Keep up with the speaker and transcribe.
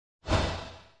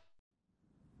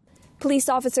Police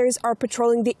officers are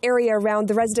patrolling the area around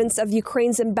the residence of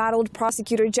Ukraine's embattled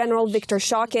Prosecutor General Viktor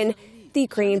Shokin. The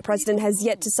Ukrainian president has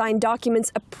yet to sign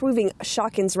documents approving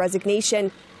Shokin's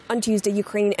resignation. On Tuesday,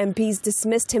 Ukrainian MPs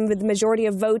dismissed him with a majority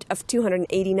of vote of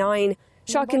 289.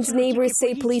 Shokin's neighbours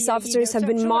say police officers have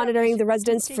been monitoring the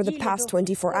residence for the past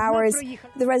 24 hours.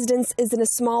 The residence is in a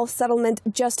small settlement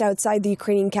just outside the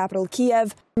Ukrainian capital,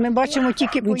 Kyiv. We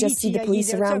just see the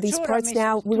police around these parts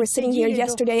now. We were sitting here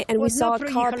yesterday and we saw a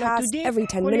car pass every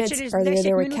 10 minutes. Earlier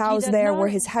there were cows there where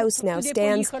his house now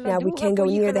stands. Now we can't go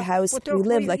near the house. We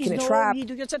live like in a trap.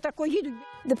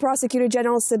 The Prosecutor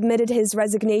General submitted his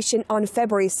resignation on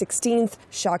February 16th.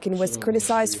 Shokin was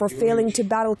criticized for failing to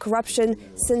battle corruption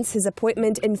since his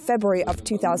appointment in February of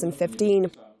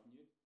 2015.